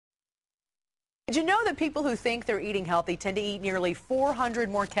Did you know that people who think they're eating healthy tend to eat nearly 400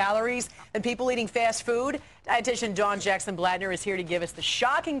 more calories than people eating fast food? Dietitian Dawn Jackson Bladner is here to give us the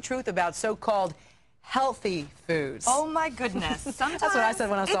shocking truth about so-called healthy foods. Oh my goodness. Sometimes that's what I said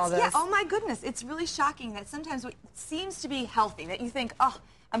when I saw this. Yeah, oh my goodness. It's really shocking that sometimes what seems to be healthy, that you think, oh,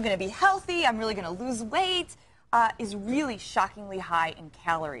 I'm going to be healthy, I'm really going to lose weight, is really shockingly high in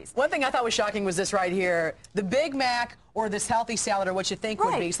calories. One thing I thought was shocking was this right here. The Big Mac or this healthy salad, or what you think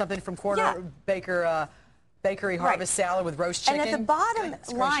would be something from Bakery Harvest salad with roast chicken. And at the bottom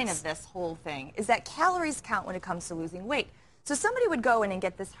line of this whole thing is that calories count when it comes to losing weight. So somebody would go in and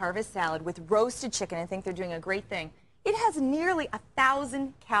get this Harvest salad with roasted chicken and think they're doing a great thing. It has nearly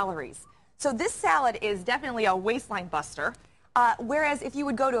 1,000 calories. So this salad is definitely a waistline buster. Whereas if you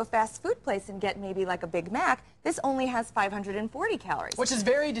would go to a fast food place and get maybe like a Big Mac, this only has 540 calories. Which is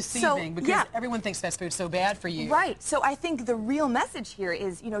very deceiving because everyone thinks fast food's so bad for you. Right. So I think the real message here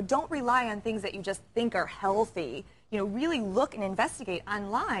is, don't rely on things that you just think are healthy. Really look and investigate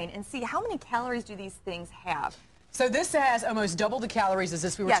online and see how many calories do these things have. So this has almost double the calories as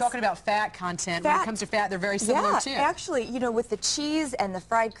this. We were talking about fat content. When it comes to fat, they're very similar too. Actually, with the cheese and the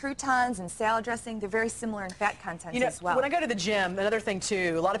fried croutons and salad dressing, they're very similar in fat content as well. When I go to the gym, another thing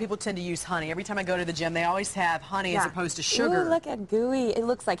too, a lot of people tend to use honey. Every time I go to the gym, they always have honey as opposed to sugar. Ooh, look at gooey. It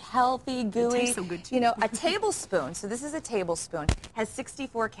looks like healthy, gooey. It tastes so good too. A tablespoon, so this is a tablespoon, has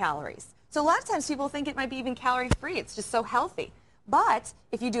 64 calories. So a lot of times people think it might be even calorie-free. It's just so healthy. But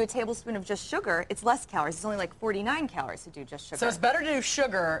if you do a tablespoon of just sugar, it's less calories. It's only like 49 calories to do just sugar. So it's better to do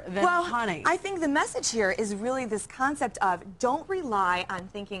sugar than honey. I think the message here is really this concept of don't rely on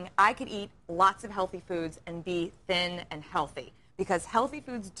thinking I could eat lots of healthy foods and be thin and healthy. Because healthy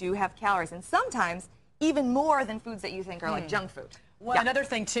foods do have calories, and sometimes even more than foods that you think are like junk food. Well, another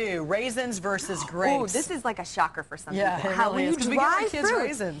thing too, raisins versus grapes. Oh, this is like a shocker for some people. Yeah, when you dry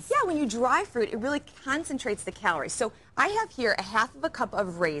raisins. Yeah, when you dry fruit, it really concentrates the calories. So I have here a half of a cup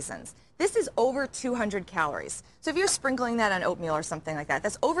of raisins. This is over 200 calories. So if you're sprinkling that on oatmeal or something like that,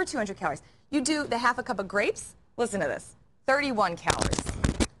 that's over 200 calories. You do the half a cup of grapes, listen to this, 31 calories.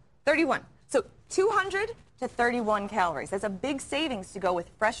 31. So 200 to 31 calories. That's a big savings to go with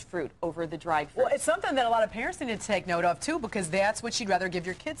fresh fruit over the dried fruit. Well, it's something that a lot of parents need to take note of too, because that's what you'd rather give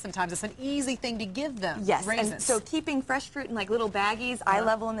your kids sometimes. It's an easy thing to give them. Yes, raisins. And so keeping fresh fruit in like little baggies, eye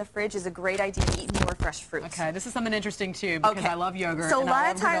level in the fridge, is a great idea to eat more fresh fruit. Okay, this is something interesting too, because I love yogurt. So a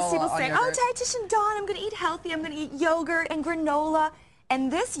lot of times people say, oh, Dietitian Dawn, I'm going to eat healthy, I'm going to eat yogurt and granola.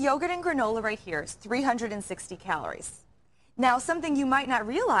 And this yogurt and granola right here is 360 calories. Now, something you might not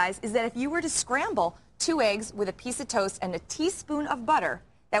realize is that if you were to scramble 2 eggs with a piece of toast and a teaspoon of butter,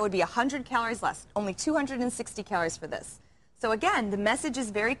 that would be 100 calories less, only 260 calories for this. So again, the message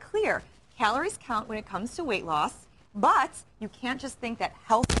is very clear. Calories count when it comes to weight loss, but you can't just think that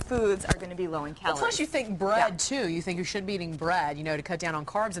healthy foods are going to be low in calories. Well, plus you think bread too. You think you should be eating bread, to cut down on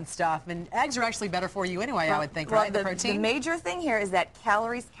carbs and stuff. And eggs are actually better for you anyway, I would think, right? The protein. The major thing here is that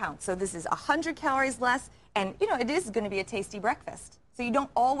calories count. So this is 100 calories less, and it is going to be a tasty breakfast. So you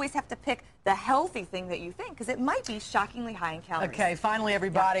don't always have to pick the healthy thing that you think, because it might be shockingly high in calories. Okay, finally,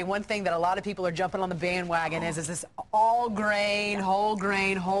 everybody, one thing that a lot of people are jumping on the bandwagon is this all grain, whole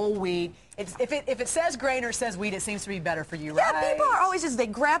wheat. If it says grain or says wheat, it seems to be better for you, right? Yeah, people are always they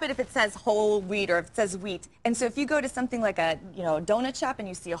grab it if it says whole wheat or if it says wheat. And so if you go to something like a donut shop and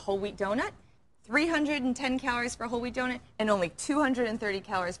you see a whole wheat donut, 310 calories for a whole wheat donut and only 230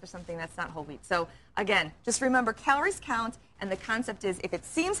 calories for something that's not whole wheat. So again, just remember calories count, and the concept is if it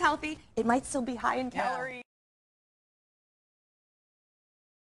seems healthy, it might still be high in calories.